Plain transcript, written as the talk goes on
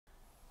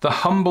The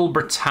humble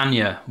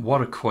Britannia,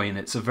 what a coin.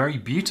 It's a very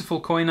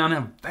beautiful coin and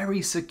a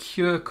very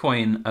secure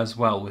coin as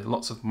well, with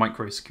lots of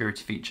micro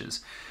security features,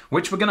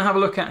 which we're going to have a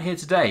look at here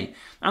today,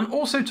 and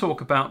also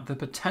talk about the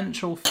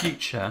potential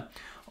future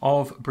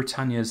of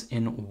Britannias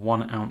in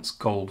 1 ounce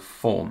gold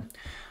form.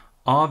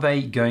 Are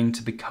they going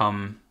to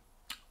become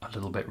a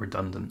little bit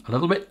redundant, a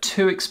little bit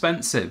too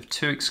expensive,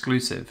 too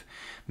exclusive?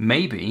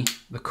 Maybe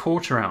the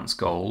 1/4 ounce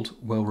gold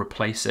will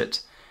replace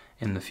it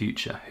in the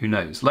future. Who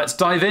knows? Let's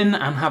dive in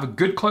and have a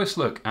good close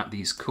look at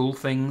these cool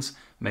things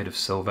made of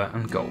silver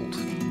and gold.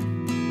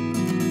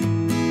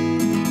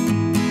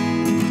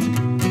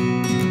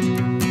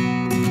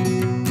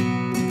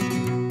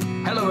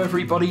 Hello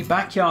everybody,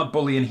 Backyard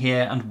Bullion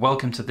here, and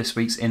welcome to this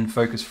week's In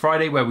Focus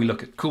Friday, where we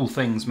look at cool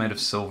things made of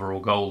silver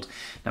or gold.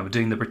 Now we're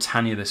doing the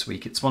Britannia this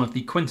week. It's one of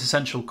the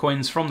quintessential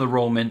coins from the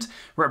Royal Mint,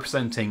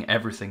 representing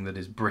everything that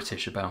is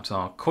British about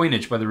our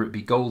coinage, whether it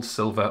be gold,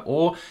 silver,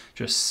 or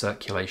just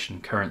circulation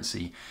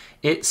currency.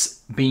 It's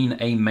been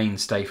a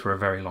mainstay for a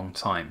very long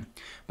time.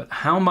 But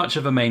how much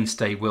of a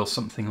mainstay will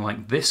something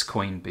like this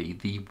coin be,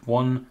 the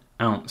 1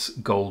 ounce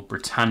gold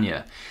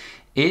Britannia?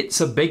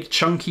 It's a big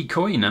chunky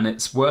coin and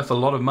it's worth a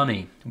lot of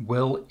money.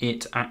 Will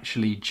it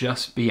actually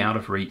just be out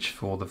of reach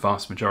for the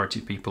vast majority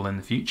of people in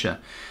the future?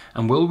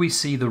 And will we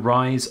see the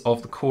rise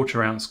of the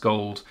 1/4 ounce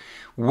gold,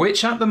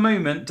 which at the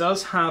moment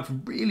does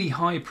have really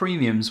high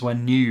premiums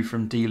when new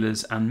from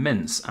dealers and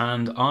mints?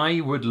 And I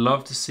would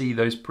love to see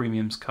those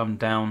premiums come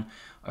down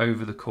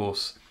over the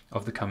course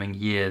of the coming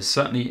years.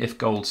 Certainly if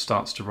gold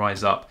starts to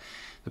rise up,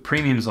 the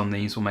premiums on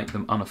these will make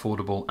them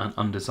unaffordable and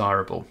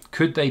undesirable.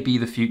 Could they be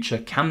the future?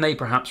 Can they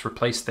perhaps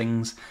replace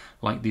things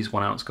like these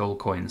 1 ounce gold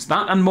coins?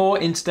 That and more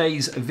in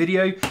today's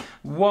video.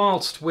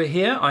 Whilst we're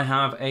here, I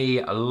have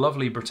a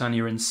lovely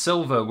Britannia in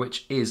silver,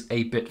 which is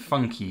a bit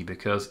funky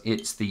because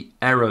it's the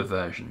error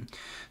version.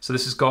 So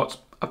this has got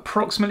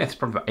approximately, it's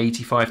probably about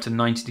 85 to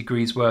 90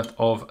 degrees worth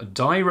of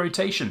die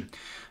rotation.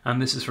 And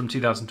this is from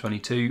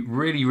 2022,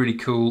 really, really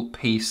cool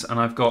piece. And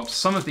I've got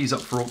some of these up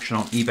for auction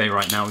on eBay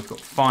right now. We've got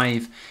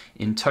 5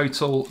 in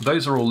total.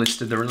 Those are all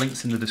listed. There are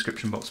links in the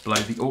description box below.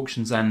 The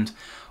auctions end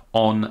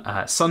on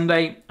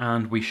Sunday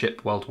and we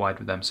ship worldwide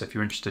with them. So if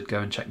you're interested, go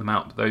and check them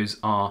out. But those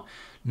are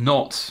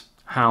not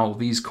how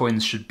these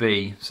coins should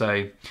be.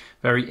 So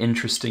very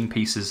interesting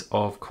pieces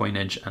of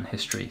coinage and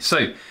history.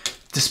 So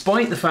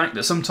despite the fact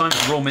that sometimes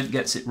the Royal Mint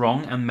gets it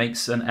wrong and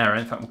makes an error,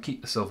 in fact, we'll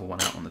keep the silver one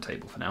out on the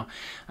table for now.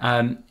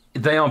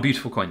 They are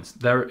beautiful coins.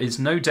 There is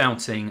no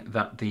doubting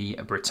that the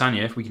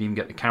Britannia, if we can even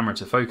get the camera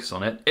to focus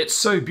on it, it's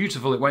so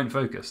beautiful it won't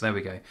focus. There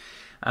we go.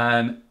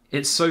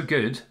 It's so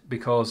good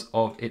because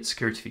of its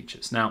security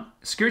features. Now,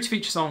 security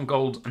features on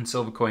gold and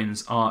silver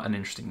coins are an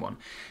interesting one.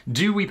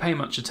 Do we pay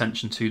much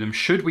attention to them?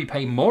 Should we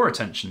pay more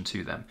attention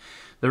to them?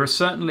 There are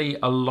certainly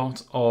a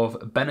lot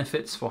of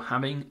benefits for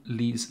having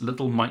these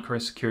little micro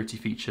security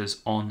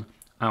features on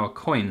our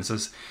coins,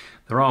 as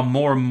there are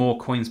more and more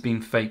coins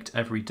being faked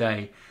every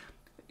day.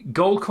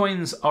 Gold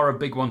coins are a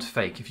big one to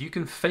fake. If you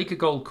can fake a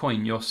gold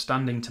coin, you're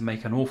standing to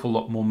make an awful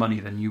lot more money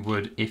than you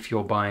would if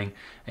you're buying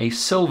a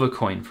silver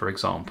coin, for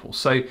example.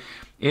 So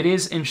it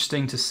is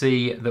interesting to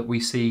see that we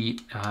see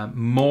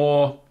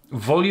more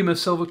volume of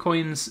silver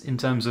coins in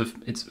terms of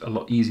it's a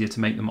lot easier to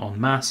make them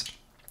en masse.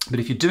 But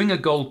if you're doing a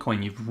gold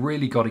coin, you've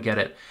really got to get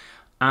it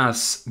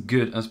as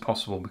good as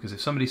possible, because if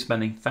somebody's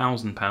spending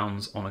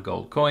 £1,000 on a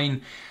gold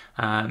coin,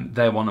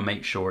 they want to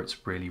make sure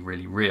it's really,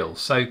 really real.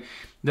 So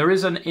there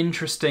is an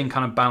interesting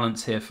kind of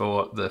balance here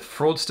for the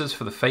fraudsters,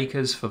 for the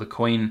fakers, for the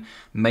coin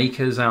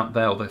makers out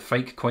there, or the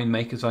fake coin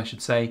makers, I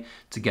should say,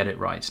 to get it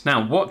right.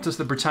 Now, what does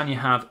the Britannia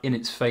have in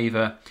its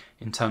favor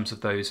in terms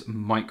of those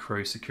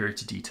micro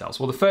security details?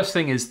 Well, the first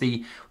thing is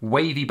the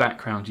wavy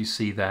background you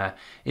see there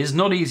is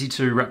not easy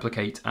to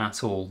replicate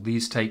at all.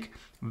 These take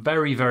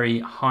very, very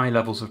high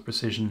levels of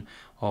precision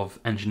of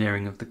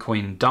engineering of the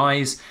coin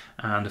dies,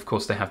 and of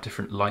course they have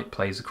different light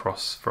plays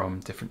across from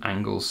different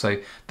angles, so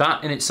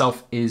that in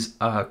itself is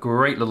a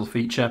great little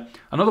feature.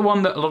 Another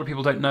one that a lot of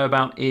people don't know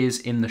about is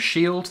in the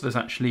shield. There's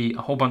actually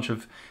a whole bunch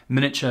of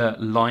miniature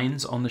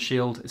lines on the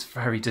shield. It's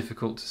very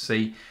difficult to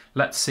see.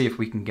 Let's see if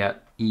we can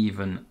get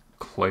even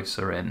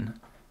closer in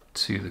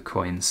to the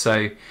coin.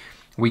 So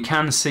we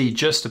can see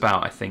just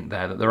about, I think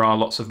there, that there are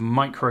lots of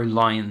micro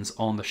lines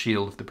on the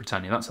shield of the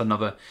Britannia. That's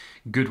another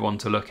good one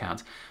to look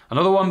at.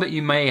 Another one that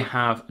you may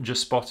have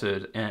just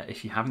spotted,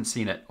 if you haven't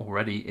seen it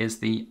already, is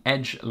the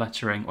edge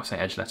lettering, or say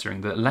edge lettering,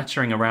 the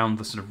lettering around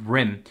the sort of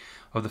rim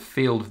of the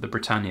field of the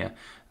Britannia.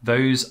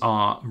 Those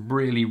are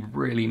really,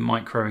 really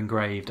micro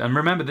engraved. And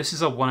remember, this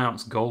is a 1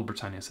 ounce gold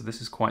Britannia, so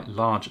this is quite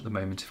large at the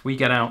moment. If we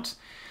get out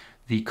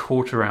the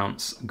 1/4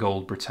 ounce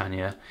gold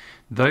Britannia,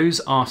 those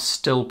are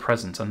still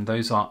present and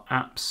those are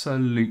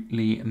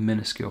absolutely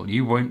minuscule.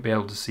 You won't be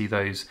able to see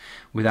those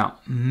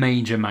without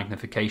major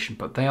magnification,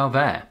 but they are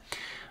there.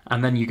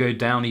 And then you go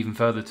down even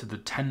further to the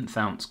 10th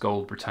ounce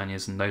gold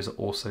Britannias, and those are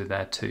also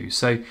there too.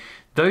 So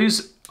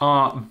Those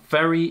are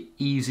very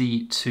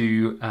easy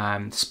to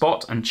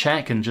spot and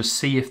check and just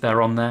see if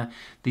they're on there.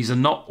 These are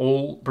not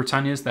all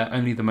Britannias, they're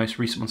only the most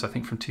recent ones, I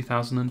think from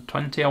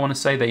 2020, I want to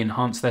say. They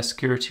enhanced their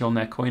security on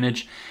their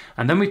coinage.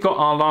 And then we've got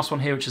our last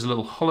one here, which is a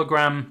little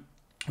hologram.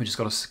 We just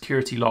got a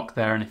security lock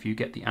there, and if you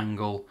get the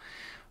angle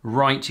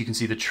right, you can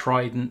see the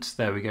trident.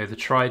 There we go, the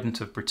trident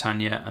of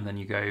Britannia, and then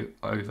you go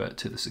over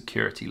to the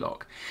security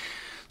lock.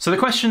 So the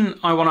question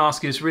I want to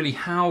ask is really,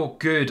 how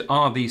good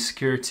are these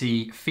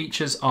security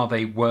features? Are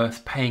they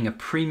worth paying a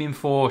premium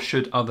for?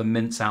 Should other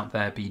mints out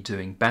there be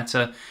doing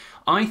better?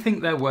 I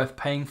think they're worth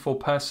paying for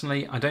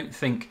personally. I don't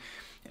think,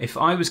 if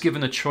I was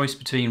given a choice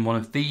between one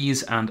of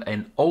these and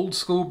an old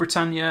school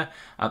Britannia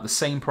at the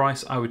same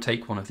price, I would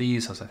take one of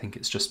these, as I think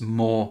it's just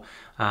more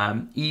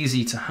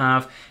easy to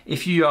have.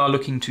 If you are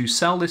looking to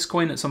sell this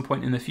coin at some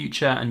point in the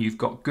future and you've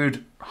got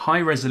good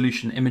high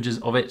resolution images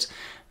of it,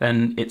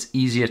 then it's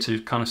easier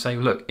to kind of say,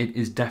 look, it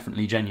is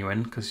definitely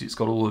genuine because it's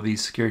got all of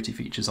these security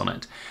features on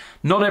it.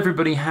 Not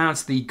everybody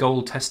has the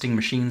gold testing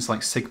machines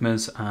like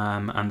Sigmas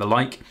and the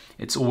like.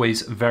 It's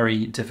always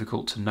very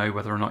difficult to know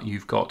whether or not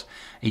you've got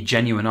a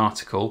genuine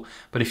article.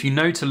 But if you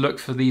know to look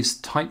for these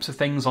types of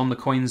things on the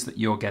coins that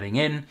you're getting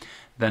in,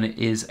 then it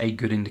is a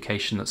good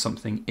indication that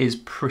something is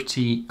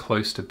pretty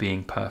close to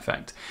being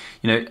perfect.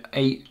 You know,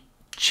 a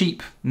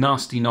cheap,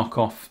 nasty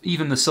knockoff,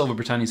 even the Silver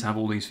Britannias have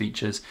all these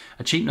features.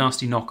 A cheap,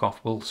 nasty knockoff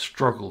will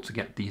struggle to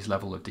get these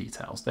level of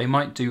details. They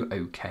might do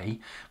okay,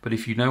 but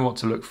if you know what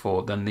to look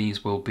for, then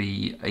these will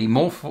be a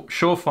more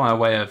surefire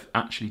way of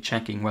actually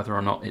checking whether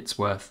or not it's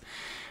worth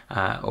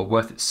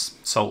its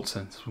salt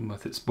and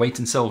worth its weight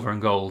in silver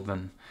and gold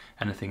than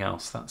anything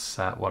else. That's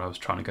what I was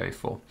trying to go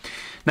for.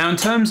 Now, in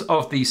terms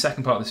of the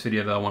second part of this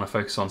video that I want to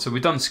focus on, so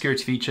we've done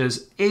security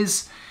features.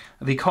 Is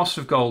the cost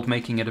of gold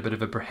making it a bit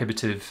of a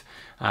prohibitive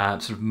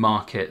sort of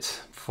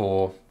market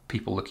for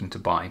people looking to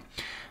buy?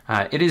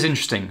 It is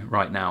interesting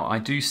right now. I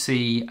do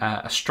see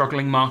a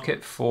struggling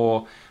market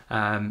for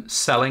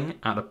selling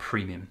at a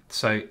premium.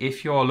 So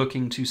if you're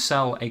looking to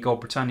sell a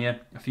Gold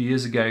Britannia, a few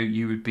years ago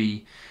you would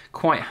be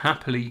quite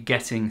happily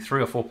getting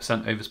 3 or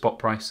 4% over spot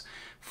price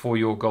for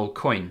your gold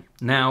coin.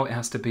 Now it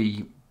has to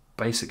be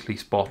basically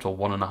spot or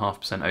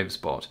 1.5% over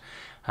spot.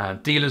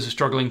 Dealers are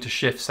struggling to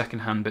shift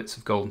second-hand bits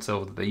of gold and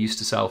silver that they used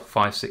to sell for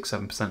 5, 6,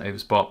 7% over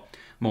spot.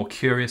 More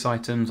curious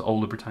items,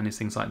 older Britannias,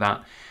 things like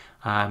that.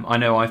 I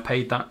know I've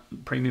paid that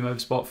premium over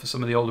spot for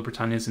some of the older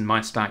Britannias in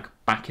my stack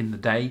back in the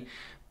day,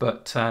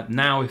 but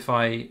now if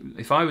I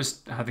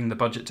was having the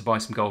budget to buy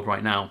some gold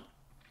right now,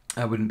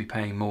 I wouldn't be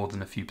paying more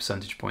than a few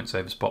percentage points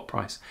over spot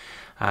price.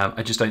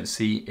 I just don't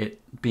see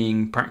it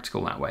being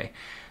practical that way.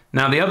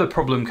 Now, the other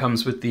problem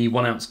comes with the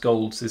 1 ounce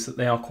golds is that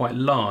they are quite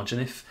large,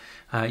 and if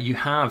you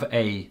have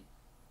a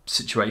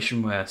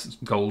situation where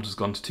gold has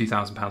gone to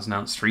 £2,000 an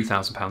ounce,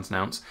 £3,000 an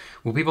ounce,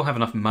 will people have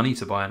enough money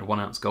to buy a 1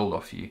 ounce gold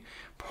off you?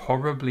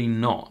 Probably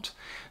not.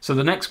 So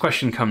the next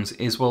question comes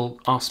is, well,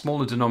 are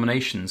smaller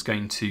denominations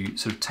going to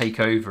sort of take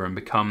over and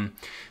become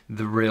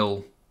the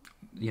real,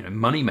 you know,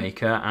 money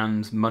maker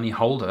and money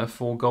holder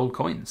for gold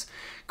coins?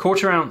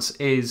 Quarter ounce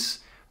is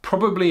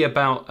probably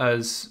about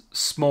as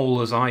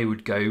small as I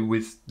would go,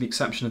 with the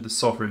exception of the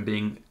sovereign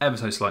being ever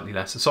so slightly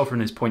less. The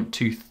sovereign is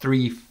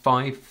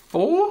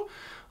 0.2354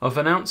 of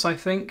an ounce, I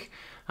think,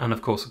 and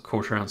of course a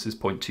quarter ounce is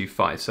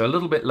 0.25, so a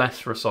little bit less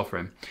for a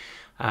sovereign.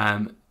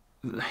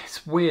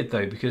 It's weird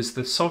though, because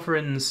the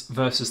sovereigns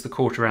versus the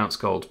quarter ounce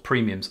gold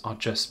premiums are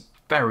just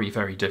very,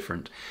 very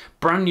different.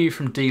 Brand new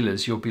from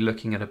dealers, you'll be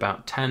looking at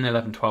about 10,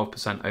 11,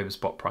 12% over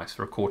spot price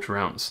for a quarter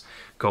ounce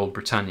gold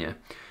Britannia.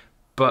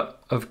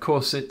 But of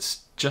course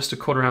it's just a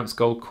quarter ounce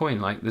gold coin.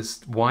 Like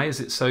this, why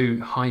is it so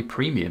high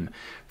premium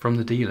from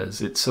the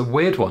dealers? It's a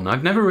weird one.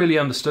 I've never really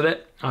understood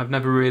it. I've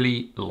never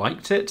really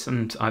liked it,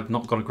 and I've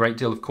not got a great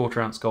deal of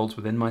quarter ounce golds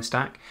within my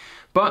stack.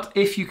 But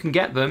if you can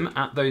get them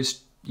at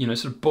those, you know,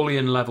 sort of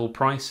bullion level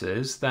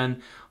prices,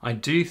 then I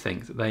do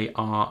think that they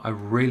are a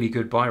really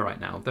good buy right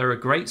now. They're a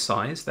great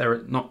size.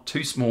 They're not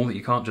too small that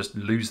you can't just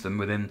lose them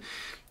within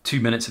 2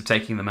 minutes of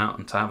taking them out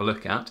and to have a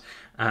look at.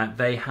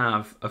 They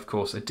have, of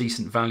course, a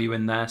decent value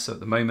in there. So at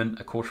the moment,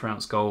 a quarter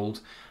ounce gold,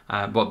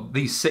 well,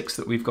 these 6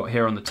 that we've got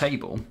here on the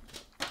table,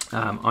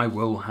 I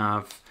will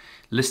have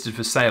listed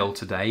for sale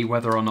today.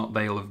 Whether or not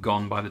they'll have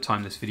gone by the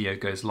time this video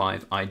goes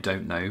live, I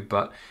don't know,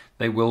 but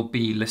they will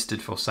be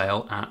listed for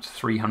sale at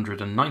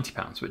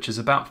 £390, which is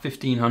about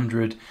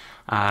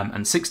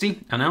 1,560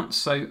 an ounce.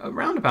 So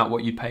around about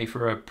what you pay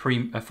for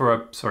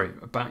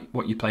about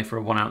what you pay for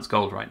a 1 ounce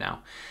gold right now.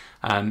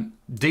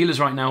 Dealers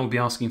right now will be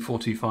asking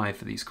 425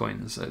 for these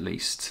coins, at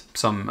least,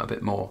 some a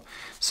bit more.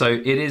 So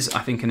it is,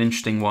 I think, an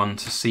interesting one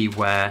to see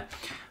where,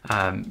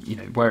 you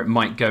know, where it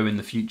might go in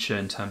the future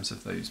in terms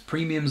of those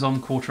premiums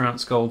on quarter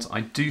ounce golds.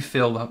 I do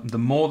feel that the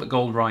more that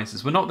gold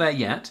rises, we're not there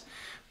yet,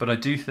 but I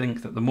do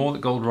think that the more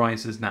that gold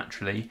rises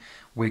naturally,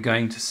 we're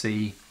going to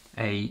see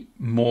a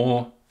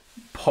more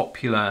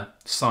popular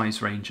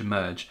size range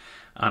emerge.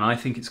 and I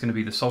think it's going to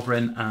be the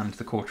sovereign and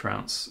the quarter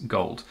ounce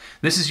gold.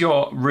 This is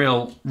your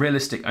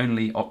realistic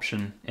only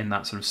option in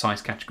that sort of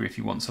size category if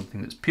you want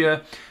something that's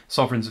pure.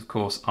 Sovereigns, of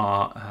course,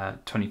 are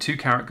 22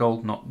 karat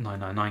gold, not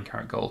 999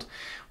 karat gold.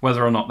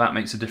 Whether or not that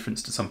makes a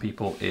difference to some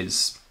people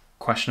is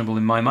questionable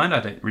in my mind. I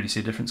don't really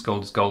see a difference.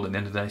 Gold is gold at the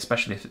end of the day,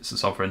 especially if it's a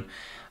sovereign.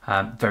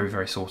 Very,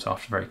 very sought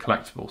after, very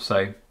collectible.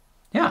 So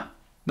yeah,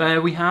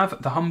 there we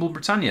have the humble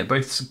Britannia,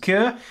 both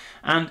secure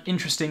and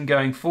interesting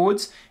going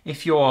forwards.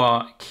 If you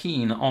are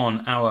keen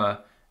on our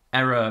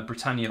era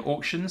Britannia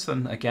auctions,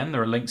 then again,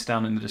 there are links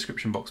down in the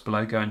description box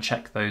below. Go and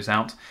check those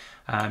out.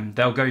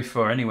 They'll go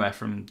for anywhere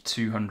from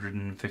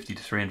 £250 to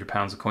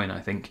 £300 a coin, I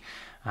think.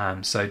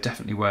 So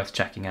definitely worth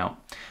checking out.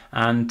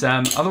 And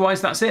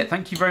otherwise, that's it.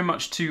 Thank you very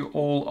much to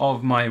all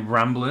of my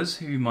ramblers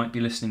who might be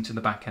listening to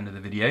the back end of the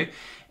video.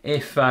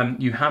 If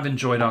you have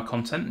enjoyed our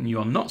content and you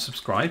are not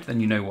subscribed, then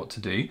you know what to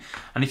do.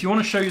 And if you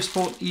want to show your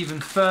support even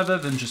further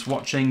than just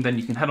watching, then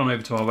you can head on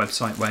over to our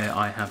website where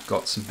I have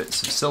got some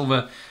bits of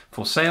silver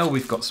for sale.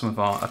 We've got some of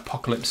our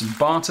Apocalypse and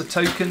Barter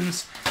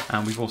tokens,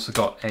 and we've also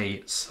got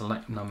a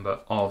select number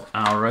of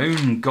our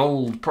own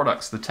gold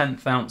products, the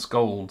 10th ounce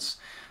golds,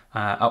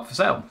 up for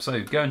sale.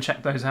 So go and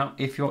check those out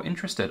if you're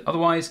interested.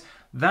 Otherwise,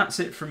 that's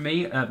it from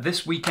me.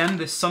 This weekend,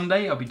 this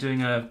Sunday, I'll be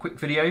doing a quick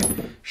video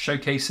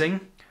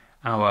showcasing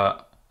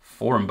our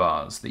foreign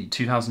bars. The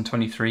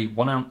 2023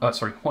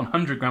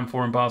 100 gram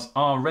foreign bars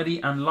are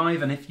ready and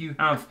live, and if you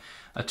have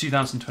a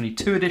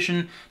 2022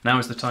 edition, now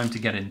is the time to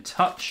get in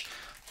touch.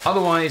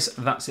 Otherwise,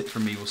 that's it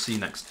from me. We'll see you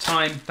next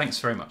time. Thanks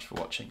very much for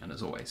watching, and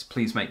as always,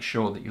 please make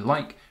sure that you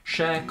like,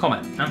 share,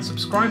 comment, and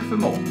subscribe for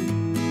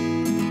more.